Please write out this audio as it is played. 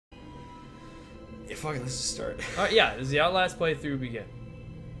Yeah, fuck it, let's just start. Yeah, does the Outlast playthrough begin?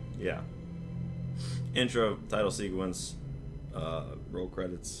 Yeah. Intro, title sequence, roll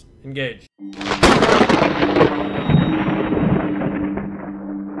credits. Engage.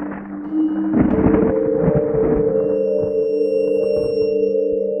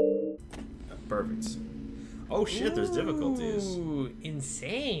 Perfect. Oh shit, there's difficulties. Ooh,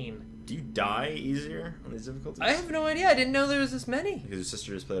 insane. Do you die easier on these difficulties? I have no idea. I didn't know there was this many. Because your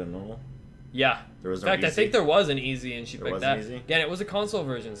sister just played on normal? Yeah. There was In no fact, easy? I think there was an easy and she There picked was that. an easy? Again, it was a console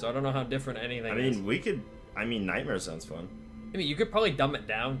version, so I don't know how different anything is. I mean, Nightmare sounds fun. I mean, you could probably dumb it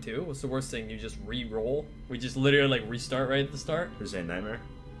down too. What's the worst thing? You just re-roll? We just literally like restart right at the start? You're saying Nightmare?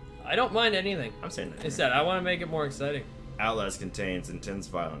 I don't mind anything. I'm saying Nightmare. Instead, I want to make it more exciting. Outlast contains intense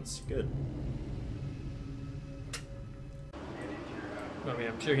violence. Good. I mean,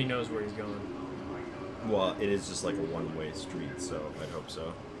 I'm sure he knows where he's going. Well, it is just like a one-way street, so I'd hope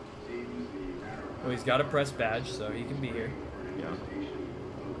so. Well, he's got a press badge, so he can be here. Yeah.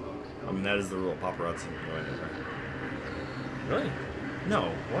 I mean, that is the rule. Paparazzi can go anywhere. Really?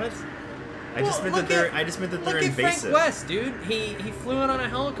 No. What? I Well, just meant that they're look at invasive. Frank West, dude. He flew in on a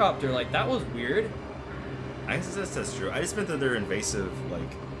helicopter. Like, that was weird. I guess that's true. I just meant that they're invasive, like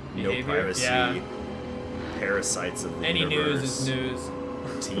Behavior? no privacy, Yeah. parasites of the Any universe. news is news.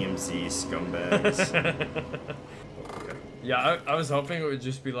 TMZ scumbags. Okay. Yeah, I was hoping it would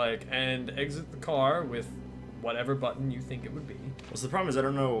just be like, and exit the car with whatever button you think it would be. Well, so the problem is I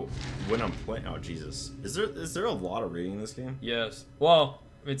don't know when I'm playing. Oh Jesus, is there a lot of reading in this game? Yes. Well,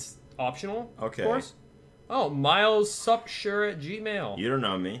 it's optional, Okay. of course. Oh, Miles Supsure at Gmail. You don't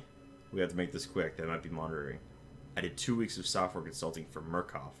know me. We have to make this quick. They might be monitoring. I did 2 weeks of software consulting for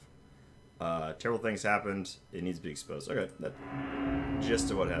Murkoff. Terrible things happened. It needs to be exposed. Okay, that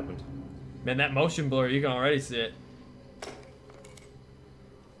gist of what happened. Man, that motion blur, you can already see it.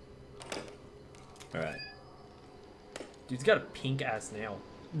 All right. Dude's got a pink ass nail.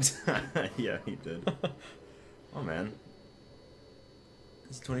 Yeah, he did. Oh man,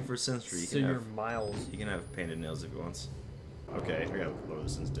 it's 21st century. So you're Miles. You can have painted nails if you want. Okay, I gotta lower the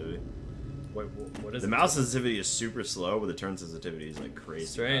sensitivity. Wait, what is The it? mouse sensitivity is super slow, but the turn sensitivity is like crazy.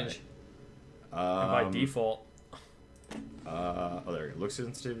 Strange. High. By default. Oh, there we go. Look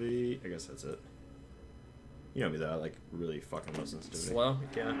sensitivity. I guess that's it. You know me though, I like really fucking low sensitivity. Slow?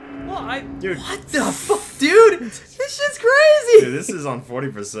 Yeah. Well, Dude. What the fuck? Dude! This shit's crazy! Dude, this is on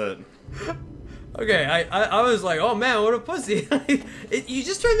 40%. Okay, I was like, oh man, what a pussy. You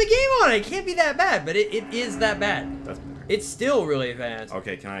just turned the game on. It can't be that bad, but it is that bad. That's better. It's still really fast.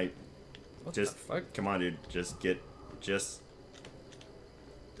 Okay, can I What just... the fuck? Come on, dude.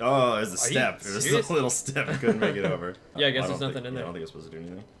 Oh, there's a step. There's serious? a little step. I couldn't make it over. Yeah, I guess don't there's nothing think- in I there. don't think it's supposed to do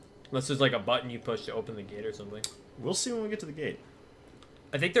anything. Unless there's like a button you push to open the gate or something. We'll see when we get to the gate.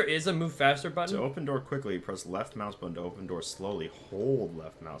 I think there is a move faster button. To open door quickly, press left mouse button. To open door slowly, hold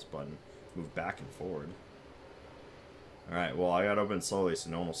left mouse button. Move back and forward. Alright, well, I gotta open slowly so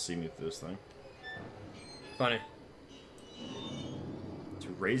no one will see me through this thing. Funny. To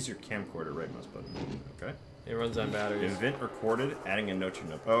raise your camcorder, right mouse button. Okay. It runs on batteries. Invent recorded, adding a note to your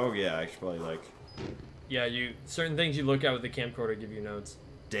note. Oh, yeah, I should probably, like, Yeah, certain things you look at with the camcorder give you notes.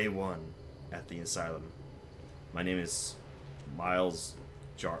 day 1 at the asylum. My name is Miles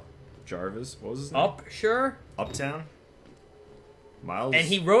Jarvis. What was his name? Sure. Uptown? Miles? And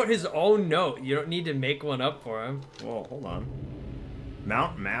he wrote his own note. You don't need to make one up for him. Well, hold on.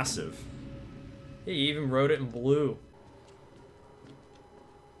 Mount Massive. He even wrote it in blue.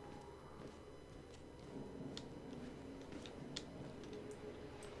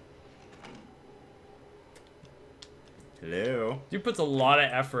 Hello? Dude puts a lot of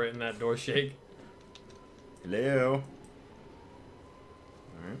effort in that door shake. Hello?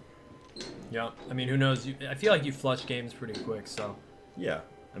 Alright. Yeah, I mean, who knows? I feel like you flush games pretty quick, so. Yeah,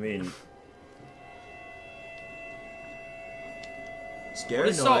 I mean... What Scary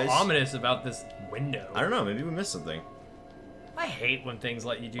is noise. so ominous about this window? I don't know, maybe we missed something. I hate when things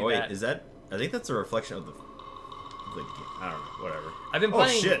let you do Oh wait, that. is that... I think that's a reflection of the... I don't know, whatever. I've been Oh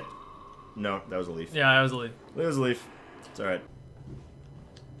playing... shit! No, that was a leaf. Yeah, I was a leaf. It was a leaf. It's alright.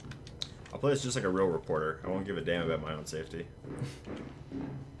 I'll play this just like a real reporter. I won't give a damn about my own safety.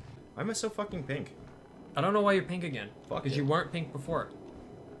 Why am I so fucking pink? I don't know why you're pink again. Fuck Because it. you weren't pink before.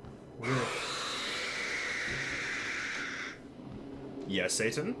 Weird. Yes,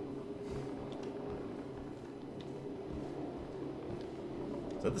 Satan?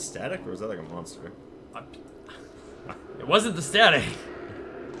 Is that the static or is that like a monster? It wasn't the static.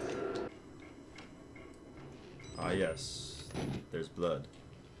 Ah, yes. There's blood.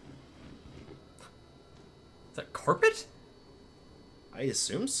 Is that carpet? I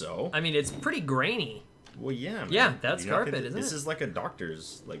assume so. I mean, it's pretty grainy. Well, yeah, man. Yeah, that's You're not carpet, gonna- isn't This it? is like a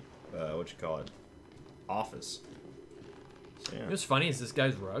doctor's, like, what you call it? Office. So, yeah. What's funny is this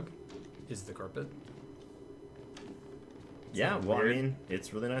guy's rug is the carpet. Yeah, not well, weird. I mean,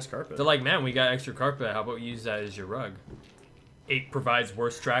 it's really nice carpet. They're like, man, we got extra carpet. How about we use that as your rug? It provides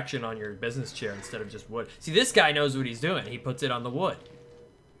worse traction on your business chair instead of just wood. See, this guy knows what he's doing. He puts it on the wood.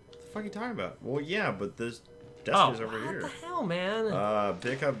 What the fuck are you talking about? Well, yeah, but this desk is over what here. the hell, man?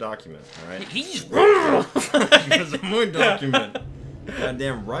 Pick up document, alright? He just... Because more document.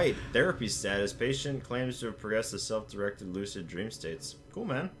 Goddamn right. Therapy status. Patient claims to have progressed to self-directed lucid dream states. Cool,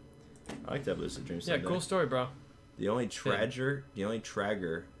 man. I like that lucid dream state. Yeah, cool story, bro. The only tragger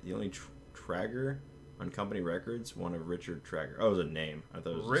on company records, one of Richard Trager. Oh, it was a name. I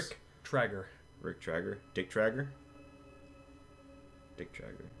thought it was Rick Trager. Rick Trager. Dick Trager? Dick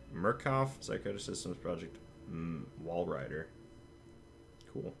Trager. Murkoff, Psychotic Systems Project. Wall Rider.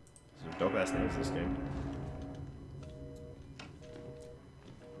 Cool. These are dope-ass names for this game.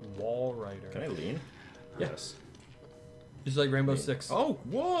 Wall Rider. Can I lean? Yeah. Yes. Just like Rainbow Six. Oh,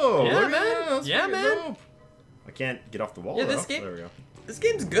 whoa! Yeah, look at man. that, that's Yeah, freaking man. dope. I can't get off the wall, Yeah, though. this game- There we go. This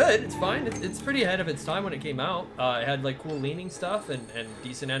game's good. It's fine. It's pretty ahead of its time when it came out. It had like cool leaning stuff and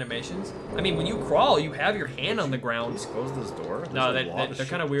decent animations. I mean, when you crawl, you have your hand on the ground. Please close this door. There's No, a they're lot of kind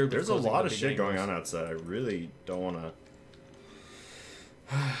shit- of weird. with There's a closing lot the of shit beginning going ones. on outside. I really don't want to.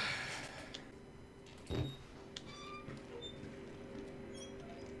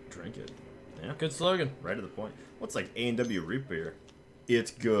 Drink it. Yeah. Good slogan. Right to the point. What's like A&W root beer?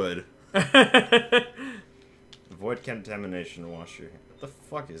 It's good. Avoid contamination. Wash your hands. What the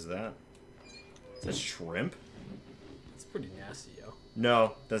fuck is that? Is that shrimp? It's pretty nasty, yo.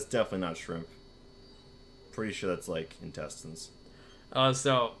 No, that's definitely not shrimp. Pretty sure that's like intestines.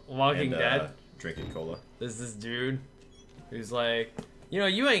 So Walking And, Dead. Drinking cola. There's this dude who's like, you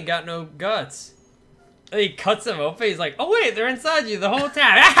ain't got no guts. And he cuts him open. He's like, oh wait, they're inside you the whole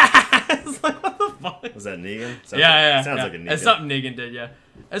time. It's like, what the fuck? Was that Negan? Yeah. Sounds like a Negan. That's something Negan did, yeah.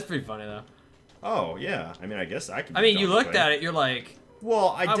 That's pretty funny though. Oh, yeah. I mean, I guess I could. I mean, you looked at it, you're like,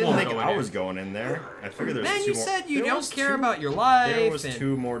 Well, I didn't won't think go in I there. was going in there. I figured there's man, two you more. said you There don't was care two- about your life. There was and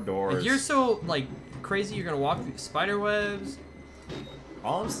two more doors. if you're so like crazy, you're gonna walk through spider webs.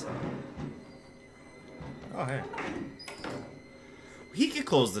 Oh, hey. He could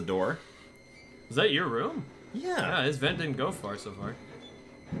close the door. Is that your room? Yeah. Yeah, his vent didn't go far so far.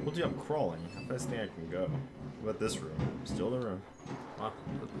 Well, dude, I'm crawling. How fast do you think I can go? What about this room? Still the room. Wow,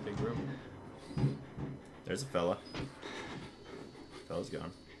 that's a big room. There's a fella. Fella's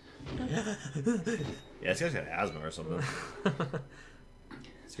gone. Yeah, this guy's got asthma or something.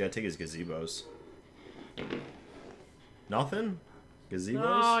 He's gotta take his gazebos. Nothing? Gazebos?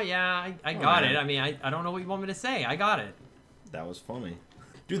 Oh yeah, I got it. I mean, I don't know what you want me to say. I got it. That was funny.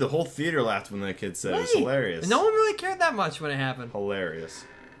 Dude, the whole theater laughed when that kid said it. It was Right. hilarious. No one really cared that much when it happened. Hilarious.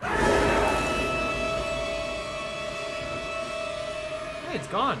 Hey, it's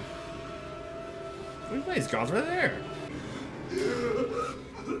gone. What do you mean? He's gone right there.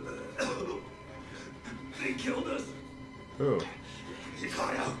 They killed us. Who?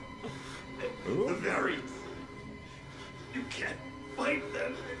 Kyle. The Who? variants. You can't fight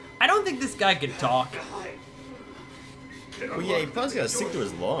them. I don't think this guy could talk. Die. Well, yeah, he probably's gotta stick to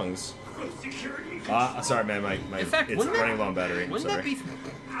his lungs. Security. Sorry, man. My In fact, it's wouldn't that- running low on battery. Wouldn't Sorry.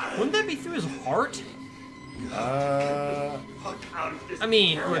 that be through his heart? Fuck out of this. I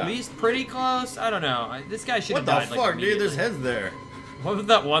mean, or Yeah. at least pretty close. I don't know. This guy should What have the died. fuck, like, dude? There's immediately. heads there. What was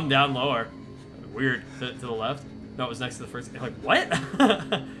that one down lower? Weird. To the left? No, it was next to the first. Like what?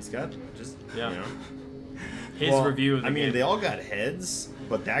 He's got just, Yeah. you know. His Well, review of the I mean, game. they all got heads,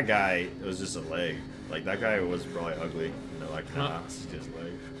 but that guy, it was just a leg. Like, that guy was probably ugly. And they're like, nah, it's just his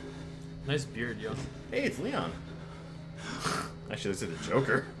leg. Nice beard, yo. Hey, it's Leon. Actually, looks like the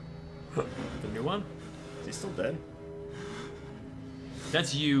Joker. The new one? Is he still dead?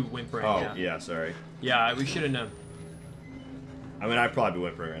 That's you whimpering. Oh, yeah. yeah, sorry. Yeah, we should have known. I mean, I'd probably be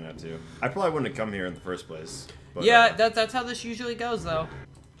whimpering right now, too. I probably wouldn't have come here in the first place. But, Yeah, that's how this usually goes, though.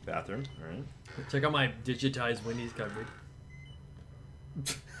 Bathroom, alright. Check out my digitized Wendy's cupboard.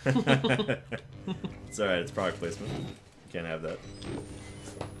 It's alright, it's product placement. You can't have that.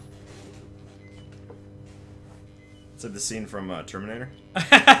 It's like the scene from Terminator.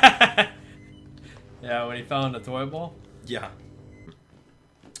 Yeah, when he fell in the toilet bowl. Yeah.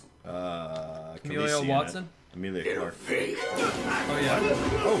 Amelia Khaleesi in it. Watson. Amelia Clark. Oh yeah.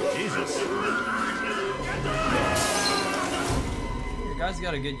 Oh, Jesus. Your guy's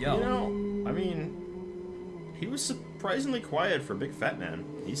got a good yell. You know, I mean, he was surprisingly quiet for a big fat man.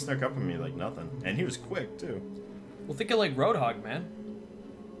 He snuck up on me like nothing. And he was quick, too. Well, think of like Roadhog, man.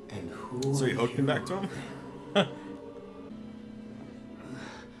 And who So you are hooked me back to him?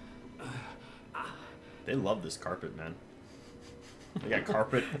 They love this carpet, man. They got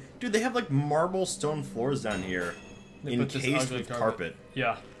carpet. Dude, they have like marble stone floors down here. They put this Encased ugly with carpet.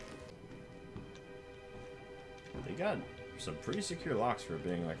 Yeah. They got some pretty secure locks for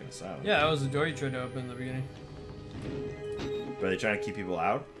being like an asylum. Yeah, that was the door you tried to open in the beginning. But are they trying to keep people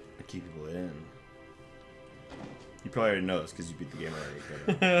out or keep people in? You probably already know this because you beat the game already.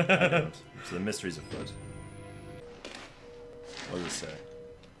 But I don't. So the mystery's afoot. What does it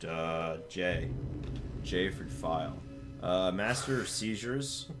say? J. J for file. Master of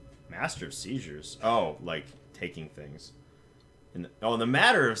seizures. Master of seizures. Oh, like taking things. In the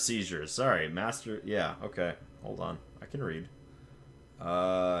matter of seizures. Sorry, master. Yeah. Okay. Hold on. I can read.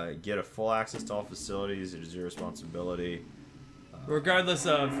 Get a full access to all facilities. It is your responsibility. Regardless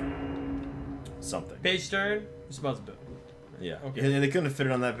of Something. page turn, responsibility. Yeah. Okay. And they couldn't have fit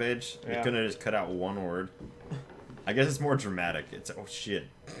it on that page. They Yeah. couldn't have just cut out one word. I guess it's more dramatic. It's oh shit.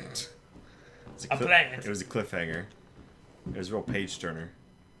 It's A plant. It was a cliffhanger. It was a real page turner.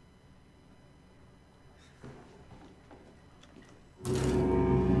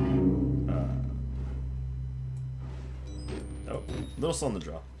 Oh, little slow on the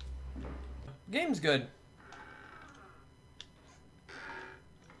draw. Game's good.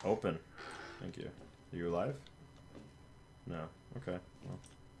 Open. Thank you. Are you alive? No. Okay. Well.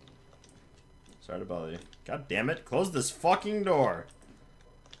 Sorry to bother you. God damn it. Close this fucking door.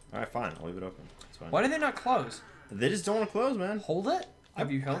 Alright, fine. I'll leave it open. It's fine. Why do they not close? They just don't want to close, man. Hold it?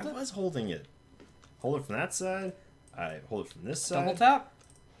 Have you held I it? was holding it. Hold it from that side. I hold it from this side. Double tap?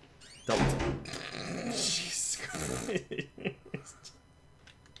 Double tap. Jesus Christ.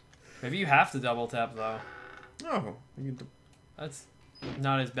 Maybe you have to double tap though. No. You can That's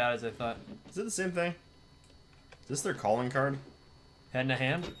not as bad as I thought. Is it the same thing? Is this their calling card? Head in a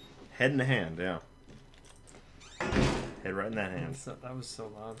hand? Head in the hand, yeah. Head right in that hand. That was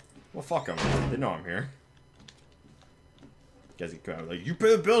so loud. Well, fuck them. They know I'm here. You guys get out like, you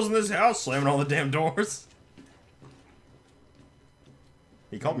pay the bills in this house, slamming all the damn doors.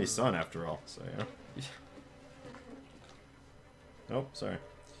 He called me son after all, so yeah. Oh, sorry.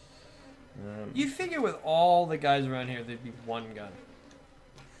 You'd figure with all the guys around here, there'd be one gun.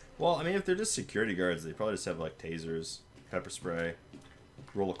 Well, I mean, if they're just security guards, they probably just have like tasers, pepper spray,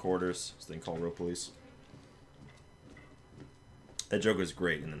 roll of quarters, this thing called row police. That joke was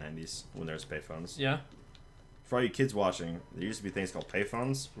great in the 90s when there was payphones. Yeah? For all you kids watching, there used to be things called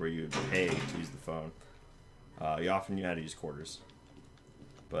payphones where you would pay to use the phone. You had to use quarters.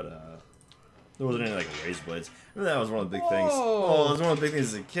 But there wasn't any like razor blades. I remember that was one of the big things. Oh, it was one of the big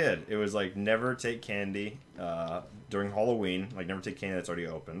things as a kid. It was like never take candy during Halloween. Like never take candy that's already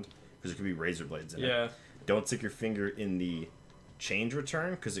opened because there could be razor blades in it. Don't stick your finger in the change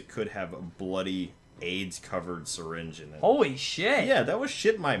return because it could have a bloody AIDS-covered syringe in it. Holy shit! Yeah, that was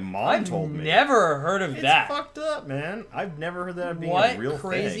shit my mom told me. I've never heard of that. It's fucked up, man. I've never heard that of being What a real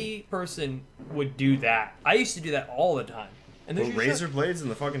crazy person would do that? I used to do that all the time. And thing. Put razor blades in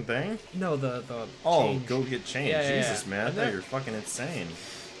the fucking thing? No, the Oh, change. go get change. Yeah, Jesus, man. I And thought that- you were fucking insane.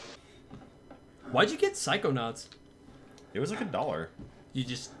 Why'd you get Psychonauts? It was like $1. You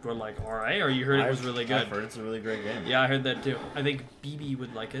just were like, alright, or you heard it was really good? I've heard it's a really great game. Yeah, I heard that too. I think BB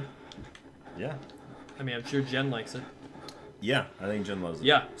would like it. Yeah. I mean, I'm sure Jen likes it. Yeah, I think Jen loves it.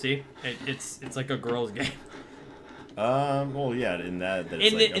 Yeah, see? It's like a girl's game. Well, yeah, in that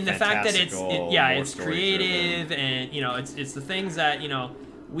it's like In the fact that it's more it's story-driven. creative and, you know, it's the things that, you know,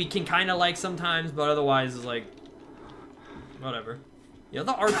 we can kind of like sometimes, but otherwise is like, whatever. Yeah,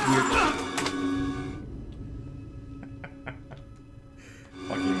 the art's weird.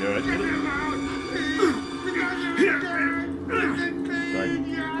 Fucking do it.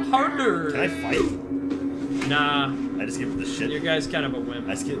 Harder! Can I fight? Nah, I just give it the shit. your guy's kind of a wimp.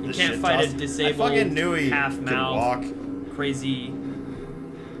 I just give it You the can't shit fight toss. a disabled, I fucking knew he half could mouth, walk. crazy.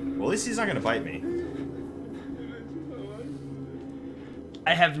 Well, at least he's not gonna bite me.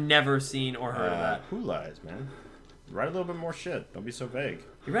 I have never seen or heard of that. Who lies, man? Write a little bit more shit. Don't be so vague.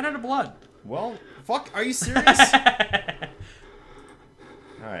 You ran out of blood. Well, fuck. Are you serious?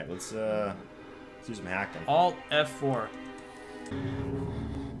 All right, let's do some hacking. Alt F4.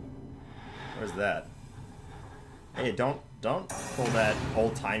 Where's that? Hey, don't pull that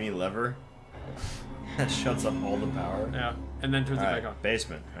old-timey lever. That shuts up all the power. Yeah, and then turns All it right, back on.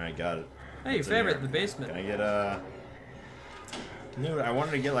 basement. All right, got it. Hey, your What's in favorite, here? the basement. Can I get Dude, I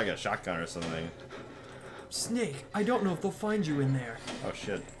wanted to get like a shotgun or something. Snake, I don't know if they'll find you in there. Oh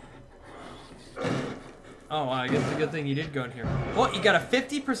shit. Oh, I guess it's a good thing you did go in here. Well, you got a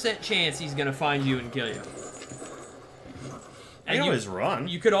 50% chance he's gonna find you and kill you. I can always run.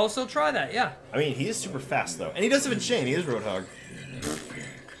 You could also try that, yeah. I mean, he is super fast though, and he does have a chain. He is Roadhog.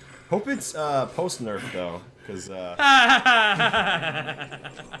 Hope it's post nerf though, because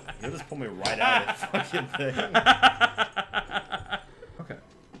he'll just pull me right out of the fucking thing. Okay.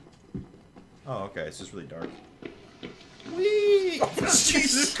 Oh, okay. It's just really dark. Whee! Oh,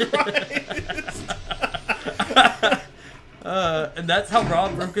 Jesus Christ! And that's how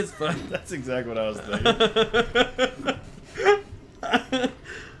Rob broke his foot. That's exactly what I was thinking.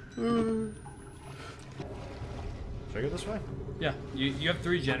 Should I go this way? Yeah, you have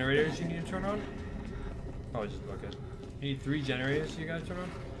 3 generators you need to turn on? Oh, just okay. You need 3 generators you gotta turn on?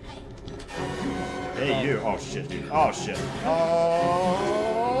 Hey, you. Oh, shit, dude. Oh, shit.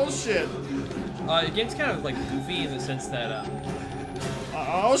 Oh, shit. The game's kind of like goofy in the sense that,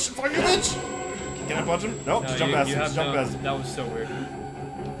 Oh, shit, fucking bitch! Can I punch him? Nope, just jump past him. Just jump past him. That was so weird.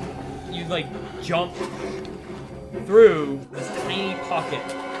 You, like, jump through this tiny pocket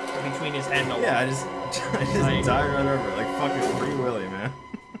between his head and the wall. Yeah, I just Like- died right over. Like fucking Free Willy, man.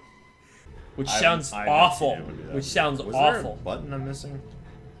 Which sounds I've not seen awful. anyone do that. Which sounds Was there a awful. button I'm missing?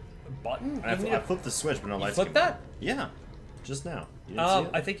 Button? I flipped the switch, but no You lights. flipped came on. that? Yeah, just now. You didn't see it?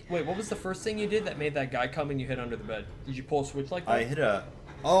 I think. Wait, what was the first thing you did that made that guy come and you hit under the bed? Did you pull a switch like that? I hit a.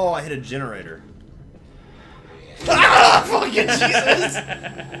 Oh, I hit a generator. Ah! Fucking Jesus!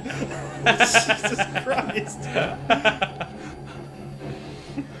 Jesus Christ!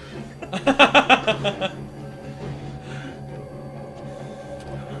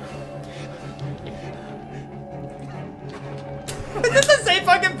 Is this the same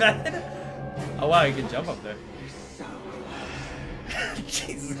fucking bed? Oh wow, you can jump up there.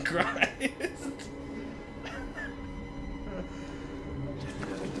 Jesus Christ!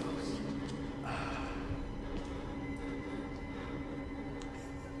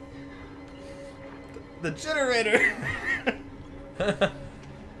 The generator!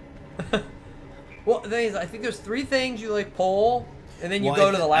 Well, the thing is, I think there's 3 things you like pull, and then you Well,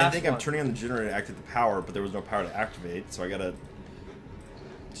 go to the last I think one. I'm turning on the generator to activate the power, but there was no power to activate, so I gotta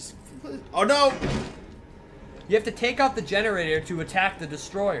just. Oh no! You have to take out the generator to attack the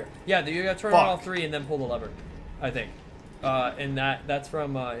destroyer. Yeah, you gotta turn on all 3 and then pull the lever. I think. And that's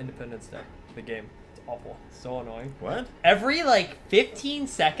from Independence Day, the game. It's awful. It's so annoying. What? Every like 15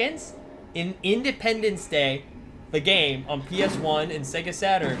 seconds in Independence Day, the game on PS1 and Sega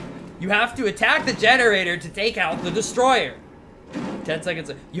Saturn, you have to attack the generator to take out the destroyer. 10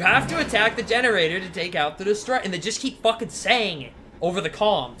 seconds. You have to attack the generator to take out the destroyer, and they just keep fucking saying it over the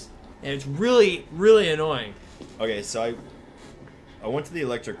comms, and it's really, really annoying. Okay, so I went to the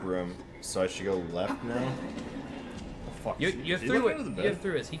electric room, so I should go left now. Oh, fuck. You have Did he through look it. under the You bed? have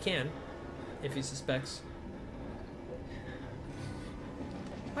through it. He can, if he suspects.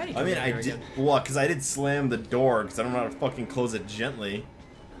 Why did he I come mean, in I here did. again? Well, because I did slam the door, because I don't know how to fucking close it gently.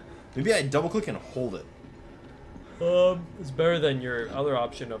 Maybe I double click and hold it. It's better than your other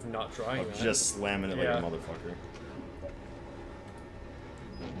option of not trying that. Just slamming it like Yeah. a motherfucker.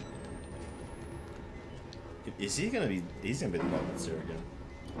 Is he gonna be? He's gonna be the one that's here again.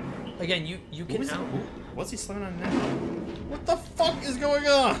 Again, you Who can is he? out. What's he slamming on now? What the fuck is going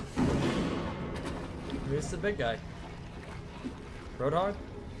on? Here's the big guy. Roadhog?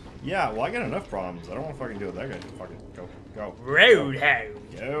 Yeah, well, I got enough problems. I don't want to fucking deal with that guy. Fucking go.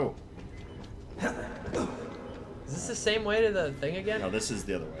 Roadhog. Go. Is this the same way to the thing again? No, this is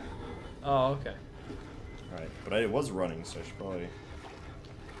the other way. Oh, okay. Alright, but I was running, so I should probably...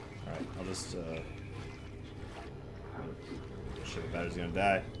 Alright, I'll just, shit, the battery's gonna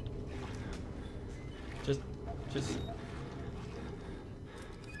die. Just.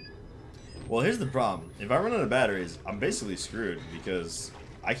 Well, here's the problem. If I run out of batteries, I'm basically screwed, because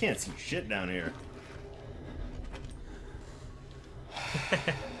I can't see shit down here.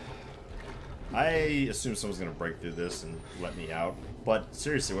 I assume someone's gonna break through this and let me out. But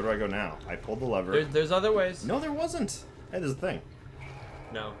seriously, where do I go now? I pulled the lever. There's other ways. No, there wasn't. Hey, there's a thing.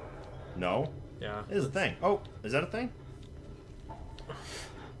 No. No, Yeah. there's a thing. Oh, is that a thing?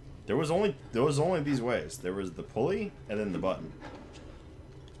 There was only these ways. There was the pulley and then the button.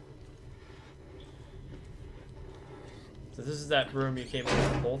 So this is that room you came in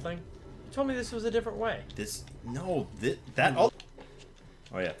with the pole thing? You told me this was a different way. That. Oh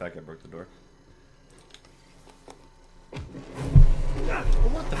yeah, that guy broke the door.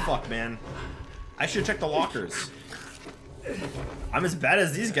 What the fuck, man? I should check the lockers. I'm as bad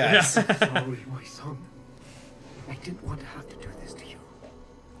as these guys. Sorry, my son. I didn't want to have to do this to you.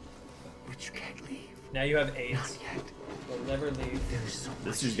 But you can't leave. Now you have Not AIDS. yet. You'll never leave. There's so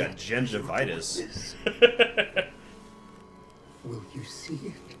This much dude's got yet gingivitis. this. Will you see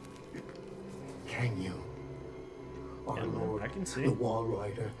it? Can you? Our Yeah, Lord, I can see. the Wall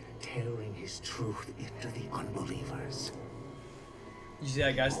Rider, tearing his truth into the unbelievers. You see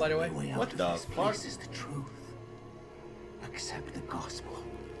that guy slide away? Only way What out of the this fuck? place is the truth. Accept the gospel.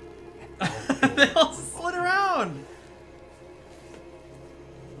 They all slid around.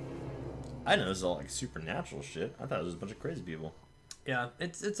 I know this is all like supernatural shit. I thought it was a bunch of crazy people. Yeah,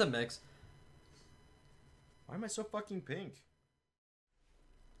 it's a mix. Why am I so fucking pink?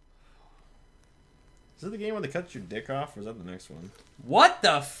 Is that the game where they cut your dick off, or is that the next one? What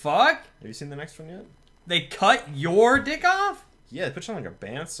the fuck? Have you seen the next one yet? They cut your dick off? Yeah, they put you on like a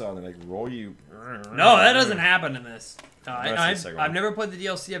bandsaw and they like roll you. No, that doesn't happen in this. That's the second I've one. never played the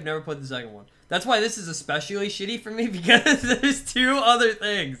DLC. I've never played the second one. That's why this is especially shitty for me, because there's two other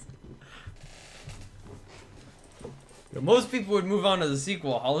things. Most people would move on to the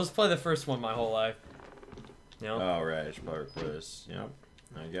sequel. I'll just play the first one my whole life. You know? Oh, right. I should probably record this. Yep.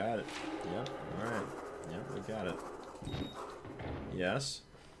 I got it. Yep. Alright. Yep, we got it. Yes.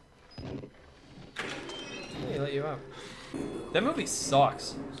 Hey, let you out. That movie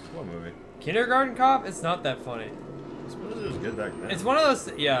sucks. What movie? Kindergarten Cop? It's not that funny. I suppose it was good back then. It's one of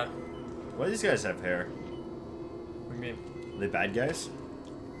those... Yeah. Why do these guys have hair? What do you mean? Are they bad guys?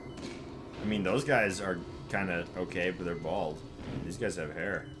 I mean, those guys are kind of okay, but they're bald. These guys have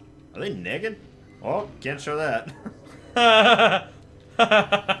hair. Are they naked? Oh, can't show that.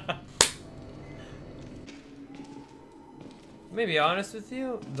 Let me be honest with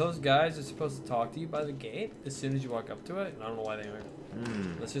you, those guys are supposed to talk to you by the gate as soon as you walk up to it, and I don't know why they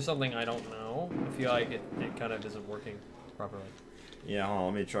aren't. That's just something I don't know. I feel like it kind of isn't working properly. Yeah, hold on,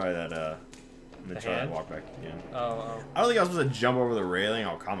 let me try that, let me try that walk back again. Oh. I don't think I was supposed to jump over the railing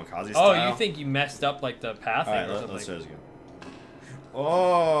all kamikaze style. Oh, you think you messed up like the pathing Alright, or something? let's try this again.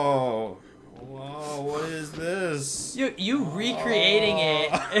 Oh! Whoa, what is this? You recreating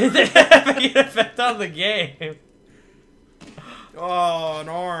it is having an effect on the game. Oh, an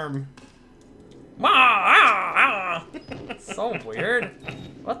arm. So weird.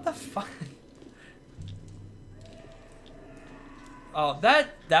 What the fuck? Oh,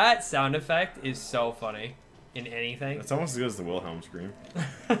 that sound effect is so funny in anything. It's almost as good as the Wilhelm scream.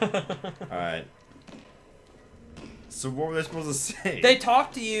 Alright. So what were they supposed to say? They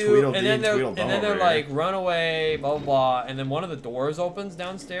talk to you, Tweedledee, and then Tweedledum they're over like, here. run away, blah, blah, blah, and then one of the doors opens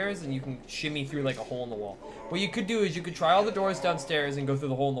downstairs, and you can shimmy through like a hole in the wall. What you could do is you could try all the doors downstairs and go through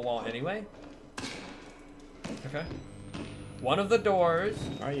the hole in the wall anyway. Okay. One of the doors...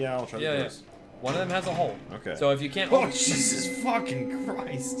 Alright, yeah, I'll try Yeah. this. One of them has a hole. Okay. So if you can't... Oh, Jesus fucking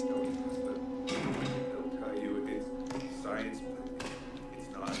Christ. They'll tell you it's science, but it's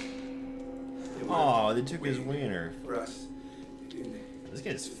not. It Oh, they took his wiener. for us. This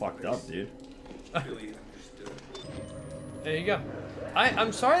guy's fucked up, dude. Really understood. There you go.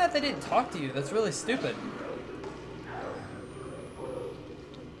 I'm sorry that they didn't talk to you. That's really stupid.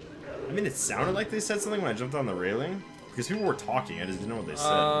 I mean, it sounded like they said something when I jumped on the railing. Because people were talking, I just didn't know what they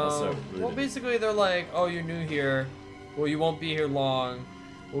said. Well, basically, they're like, oh, you're new here. Well, you won't be here long.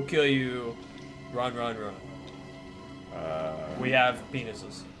 We'll kill you. Run, run, run. We have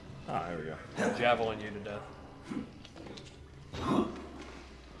penises. Ah, there we go. We'll javelin you to death.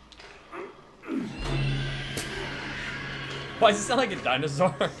 Why does it sound like a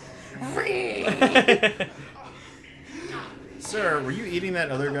dinosaur? Sir, were you eating that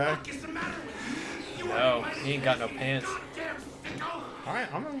other guy? No, he ain't got no pants.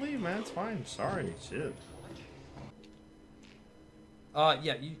 Alright, I'm gonna leave, man. It's fine. Sorry. Shit.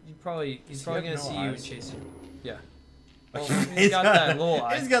 Yeah, he's probably gonna have no see you and eyes? chase you. Yeah. Well, he's got that little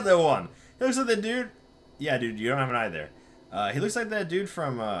eye. He's got that one. He looks like that dude. Yeah, dude, you don't have an eye there. He looks like that dude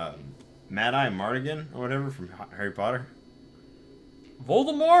from Mad Eye Mardigan or whatever from Harry Potter.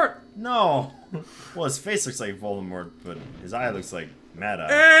 Voldemort? No. Well, his face looks like Voldemort, but his eye looks like Mad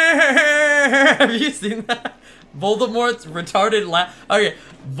Eye. Have you seen that? Voldemort's retarded laugh. Okay,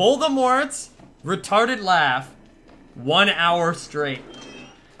 Voldemort's retarded laugh 1 hour straight.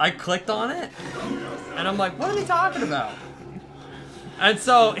 I clicked on it, and I'm like, what are they talking about? And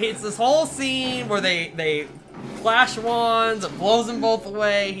so it's this whole scene where they flash wands, it blows them both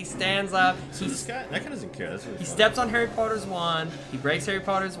away, he stands up, So this guy, that guy doesn't care. That's really he funny. steps on Harry Potter's wand, he breaks Harry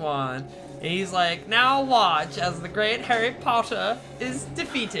Potter's wand, and he's like, now watch as the great Harry Potter is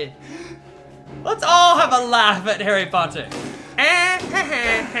defeated. Let's all have a laugh at Harry Potter. And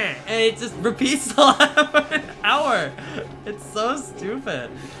it just repeats the laugh for an hour. It's so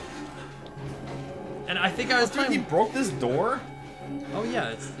stupid. And I think I was Dude, he playing... broke this door? Oh yeah,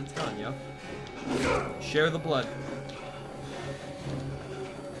 it's gone, yo. Share the blood.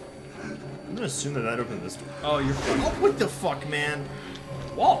 I'm gonna assume that opened this door. Oh, you're fucked. Oh, what the fuck, man?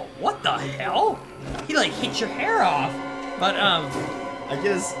 Whoa, what the hell? He like hit your hair off. But I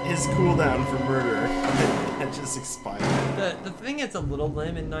guess his cooldown for murder had just expired. the thing that's a little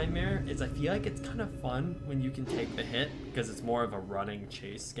lame in Nightmare is I feel like it's kind of fun when you can take the hit because it's more of a running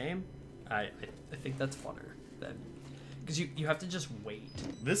chase game. I think that's funner than because you have to just wait.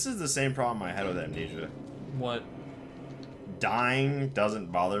 This is the same problem I had with Amnesia. What? Dying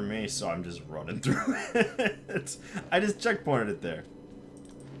doesn't bother me, so I'm just running through it. I just checkpointed it there.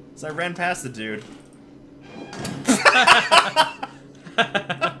 So I ran past the dude. He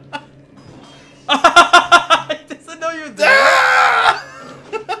doesn't know you're there.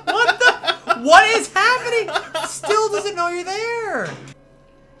 What the? What is happening? Still doesn't know you're there.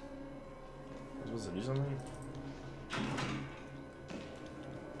 Was it do something?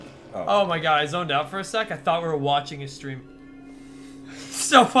 Oh my god, I zoned out for a sec. I thought we were watching a stream.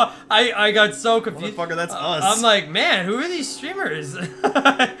 So fun. I got so confused. Motherfucker, that's us. I'm like, man, who are these streamers?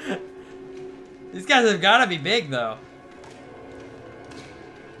 These guys have got to be big, though.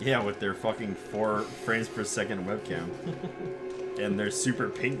 Yeah, with their fucking 4 frames per second webcam. And their super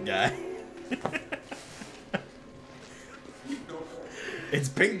pink guy. It's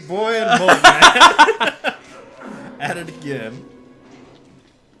Pink Boy and Mullet Man. At it again.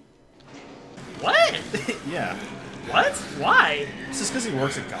 What? Yeah. What? Why? It's just because he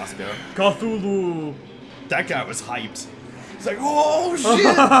works at Costco. Cthulhu. That guy was hyped. He's like, oh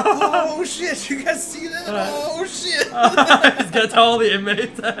shit! Oh shit! You guys see that? Oh shit! He's got to all the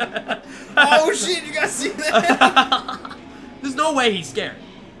inmates. Oh shit! You guys see that? There's no way he's scared.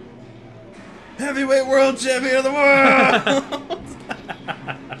 Heavyweight world champion of the world!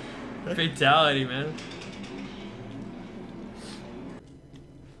 Fatality, man.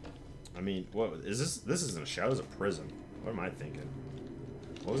 I mean, what is this? This isn't a show. It's a prison. What am I thinking?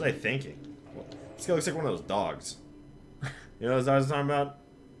 What was I thinking? Well, this guy looks like one of those dogs. You know those dogs I'm talking about?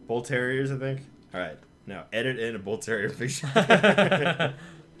 Bull terriers, I think. All right, now edit in a bull terrier picture. Gotta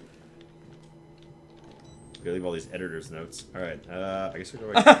leave all these editor's notes. All right, I guess we'll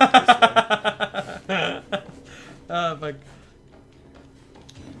go back this way. Fuck.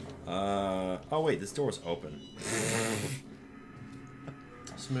 Oh wait, this door's open.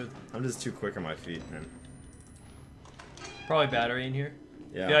 Smooth. I'm just too quick on my feet, man. Probably battery in here.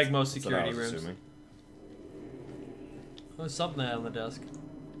 Yeah. I feel like most that's what I security was rooms. assuming. Oh, there's something on the desk.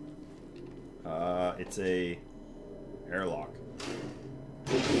 It's a airlock.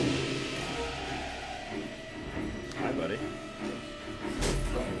 Hi, buddy.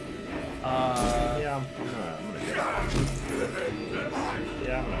 Yeah, I'm gonna go.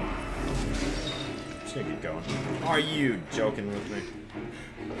 Yeah, I'm just gonna keep going. Are you joking with me?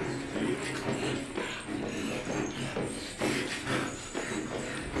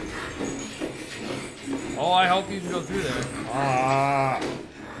 Oh, I hope you can go through there. Ah!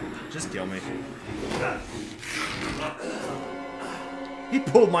 Just kill me. He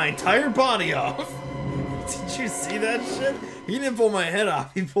pulled my entire body off. Did you see that shit? He didn't pull my head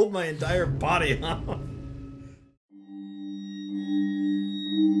off. He pulled my entire body off.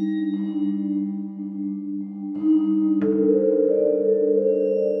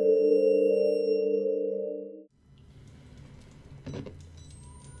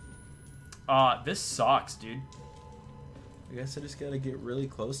 This sucks, dude. I guess I just gotta get really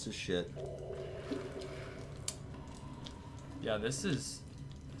close to shit. Yeah, this is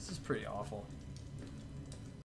pretty awful.